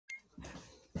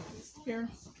Here.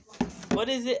 What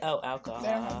is it? Oh,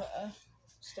 alcohol.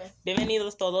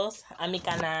 Bienvenidos todos a mi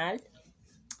canal.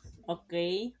 Ok,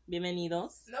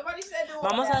 bienvenidos. Nobody said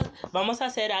Vamos a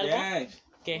hacer algo. Yes.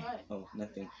 ¿Qué? Oh,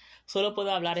 nothing. Solo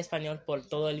puedo hablar español por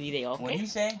todo el video, ¿ok? What did you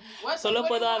say? Solo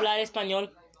puedo hablar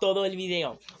español todo el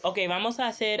video. Ok, vamos a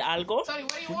hacer algo.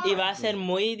 Y va a ser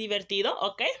muy divertido,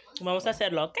 ¿ok? Vamos a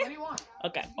hacerlo, ¿ok?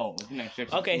 Okay. Oh, next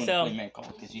trip. Okay, so.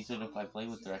 Because you said if I play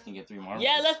with her, I can get 3 marbles.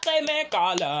 Yeah, let's play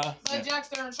Mercala. But Jack's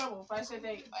there in trouble. If I said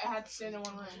I had to sit in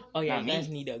one room. Oh yeah, Not you guys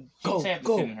me. need to She go, said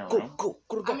go, sit in her go, room. go,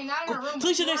 go, I mean, not in her room.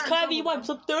 Felicia, but there's you are in Clavy trouble. wipes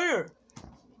up there.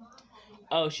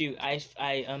 Oh shoot, I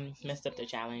messed up the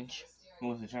challenge. What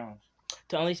was the challenge?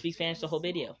 To only speak Spanish the whole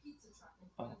video.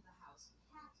 Oh.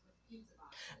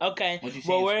 Okay, What'd you say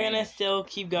well in we're gonna Spanish? still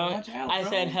keep going. Watch out, I bro.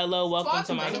 said hello, welcome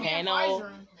to my Sponsor me. channel.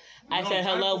 I said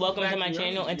hello, welcome to my Back to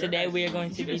channel, and today we are going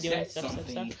to be doing stuff.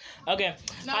 Okay,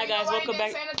 No, hi you know guys, why welcome I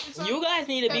back. didn't say nothing, You guys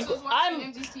need to be. Because I was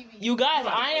watching MG's TV. You guys,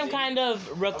 I am kind of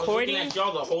I was recording. looking at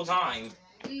y'all the whole time.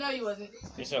 No, you wasn't.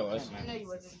 Yes, I was, man. No, you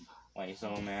wasn't. Why you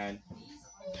so mad?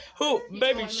 Who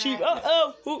baby sheep?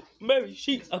 Oh, who baby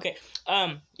sheep? Okay,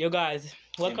 yo guys,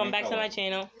 welcome back to my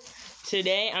channel.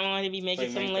 Today I'm going to be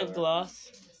making some lip gloss.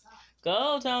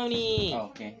 Go, Tony. Oh,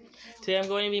 okay. Today I'm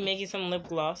going to be making some lip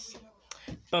gloss,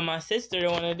 but my sister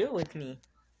don't want to do it with me.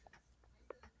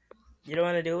 You don't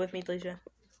want to do it with me, Felicia?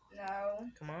 No,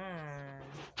 Come on.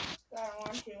 I don't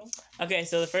want to. Okay,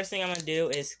 so the first thing I'm gonna do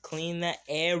is clean the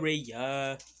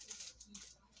area,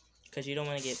 cause you don't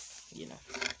want to get, you know.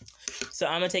 So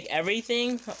I'm gonna take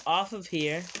everything off of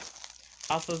here,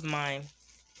 off of my,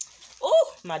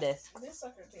 oh, my desk. This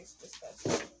sucker tastes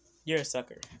disgusting. You're a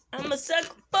sucker. I'm a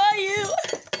sucker for you.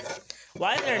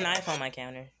 Why is there a knife on my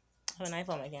counter? I have a knife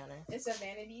on my counter. It's a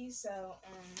vanity, so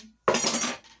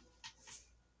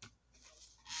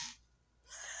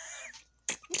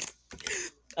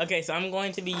Okay, so I'm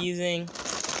going to be using.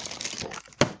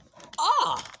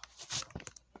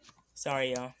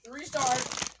 Sorry, y'all. restart.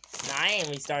 Nah, I ain't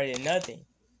restarted nothing.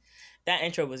 That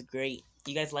intro was great.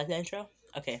 You guys like the intro?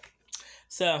 Okay.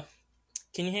 So,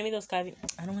 can you hand me those Cavity?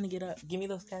 I don't want to get up. Give me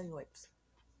those Cavity wipes.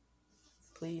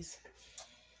 Please.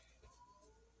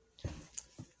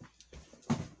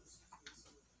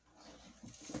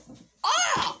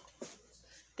 Ah!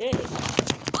 Dang.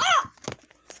 Ah!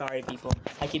 Sorry, people.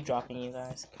 I keep dropping you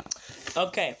guys.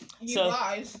 Okay. You So,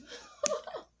 lies.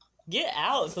 get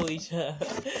out, Felicia.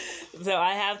 So,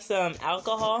 I have some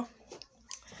alcohol.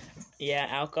 Yeah,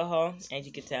 alcohol, as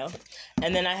you can tell.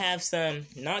 And then I have some,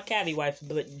 not Cavity wipes,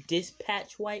 but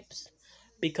dispatch wipes.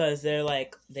 Because they're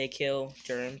like, they kill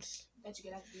germs. That you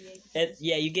get at the VA.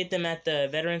 Yeah, you get them at the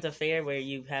Veterans Affair where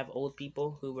you have old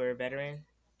people who were veteran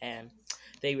and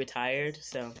they retired.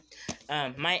 So,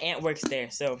 my aunt works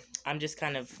there. So, I'm just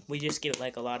kind of, we just get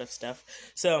like a lot of stuff.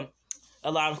 So,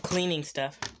 a lot of cleaning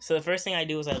stuff. So, the first thing I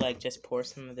do is I like just pour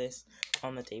some of this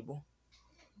on the table.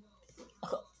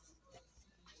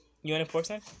 You want to pour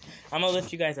some? I'm going to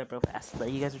lift you guys up real fast. But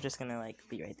you guys are just going to like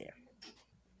be right there.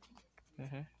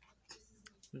 I'm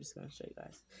just going to show you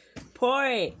guys. Pour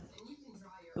it!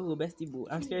 Ooh, bestie boo.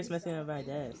 I'm scared it's messing up my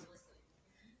desk.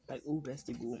 Like, ooh,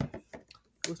 bestie boo.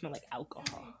 Ooh, smell like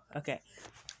alcohol. Okay.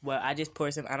 Well, I just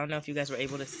poured some. I don't know if you guys were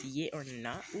able to see it or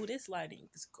not. Ooh, this lighting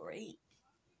is great.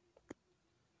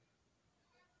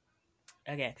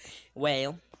 Okay.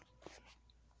 Well,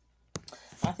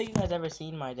 I don't think you guys ever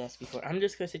seen my desk before. I'm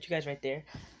just going to sit you guys right there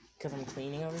because I'm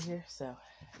cleaning over here. So,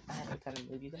 I have to kind of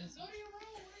move you guys.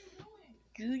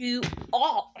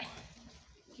 Oh!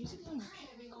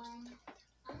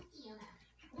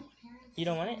 You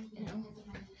don't want it? No.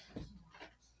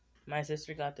 My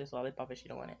sister got this lollipop and she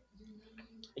don't want it.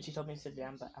 And she told me to sit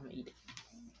down, but I'm gonna eat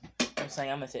it. I'm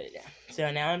saying I'm gonna sit it down.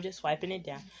 So now I'm just wiping it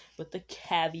down with the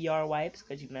caviar wipes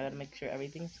because you gotta make sure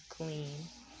everything's clean.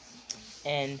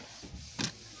 And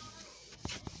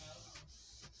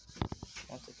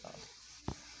what's it called?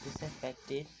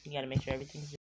 Disinfected. You gotta make sure everything's